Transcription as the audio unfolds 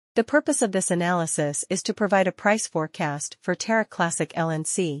The purpose of this analysis is to provide a price forecast for Terra Classic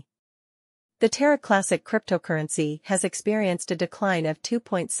LNC. The Terra Classic cryptocurrency has experienced a decline of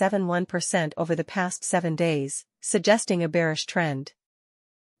 2.71% over the past 7 days, suggesting a bearish trend.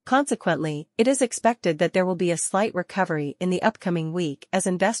 Consequently, it is expected that there will be a slight recovery in the upcoming week as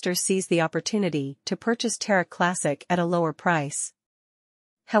investors seize the opportunity to purchase Terra Classic at a lower price.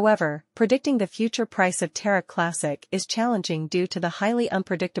 However, predicting the future price of Terra Classic is challenging due to the highly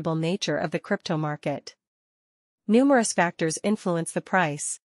unpredictable nature of the crypto market. Numerous factors influence the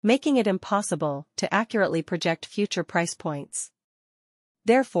price, making it impossible to accurately project future price points.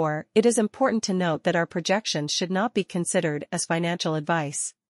 Therefore, it is important to note that our projections should not be considered as financial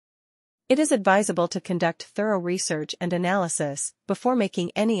advice. It is advisable to conduct thorough research and analysis before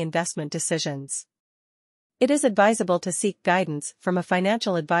making any investment decisions. It is advisable to seek guidance from a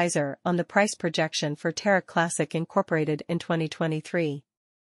financial advisor on the price projection for Terra Classic Incorporated in 2023.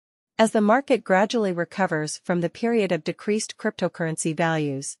 As the market gradually recovers from the period of decreased cryptocurrency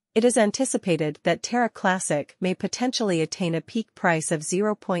values, it is anticipated that Terra Classic may potentially attain a peak price of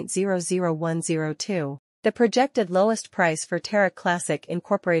 0.00102. The projected lowest price for Terra Classic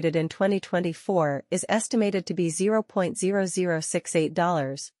Incorporated in 2024 is estimated to be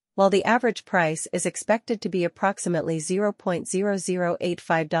 $0.0068, while the average price is expected to be approximately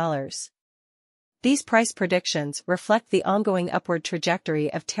 $0.0085. These price predictions reflect the ongoing upward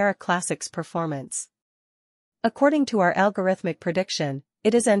trajectory of Terra Classic's performance. According to our algorithmic prediction,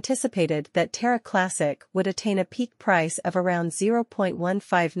 it is anticipated that Terra Classic would attain a peak price of around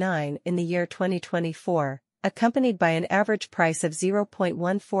 0.159 in the year 2024, accompanied by an average price of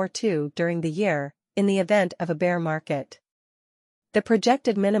 0.142 during the year, in the event of a bear market. The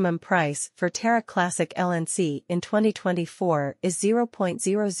projected minimum price for Terra Classic LNC in 2024 is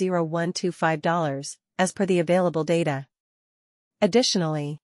 $0.00125, as per the available data.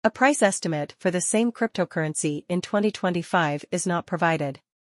 Additionally, a price estimate for the same cryptocurrency in 2025 is not provided.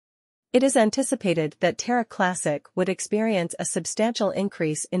 It is anticipated that Terra Classic would experience a substantial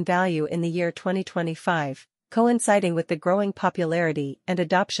increase in value in the year 2025, coinciding with the growing popularity and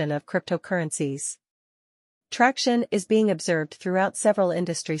adoption of cryptocurrencies. Traction is being observed throughout several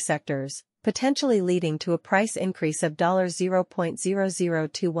industry sectors, potentially leading to a price increase of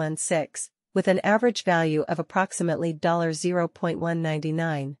 $0.00216, with an average value of approximately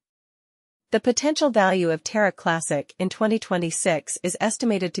 $0.199. The potential value of Terra Classic in 2026 is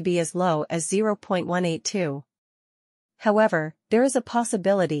estimated to be as low as 0.182. However, there is a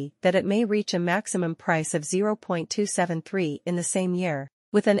possibility that it may reach a maximum price of 0.273 in the same year,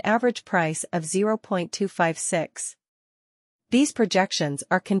 with an average price of 0.256. These projections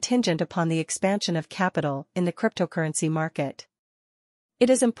are contingent upon the expansion of capital in the cryptocurrency market. It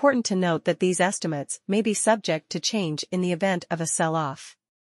is important to note that these estimates may be subject to change in the event of a sell-off.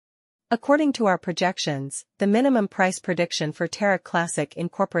 According to our projections, the minimum price prediction for Terra Classic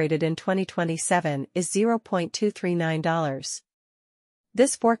Incorporated in 2027 is $0.239.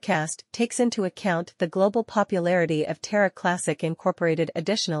 This forecast takes into account the global popularity of Terra Classic Incorporated.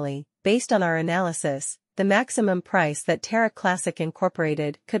 Additionally, based on our analysis, the maximum price that Terra Classic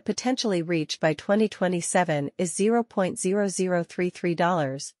Incorporated could potentially reach by 2027 is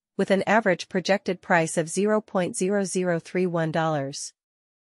 $0.0033, with an average projected price of $0.0031.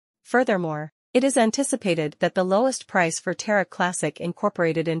 Furthermore, it is anticipated that the lowest price for Terra Classic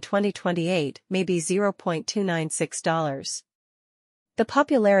Incorporated in 2028 may be $0.296. The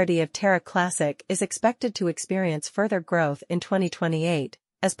popularity of Terra Classic is expected to experience further growth in 2028,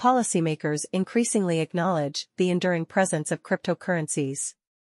 as policymakers increasingly acknowledge the enduring presence of cryptocurrencies.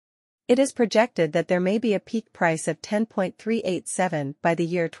 It is projected that there may be a peak price of 10.387 by the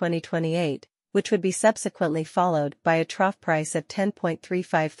year 2028, which would be subsequently followed by a trough price of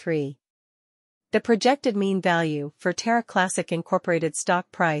 10.353. The projected mean value for Terra Classic Incorporated stock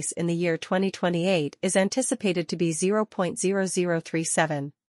price in the year 2028 is anticipated to be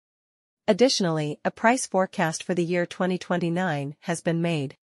 0.0037. Additionally, a price forecast for the year 2029 has been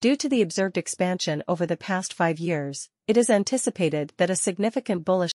made. Due to the observed expansion over the past 5 years, it is anticipated that a significant bullish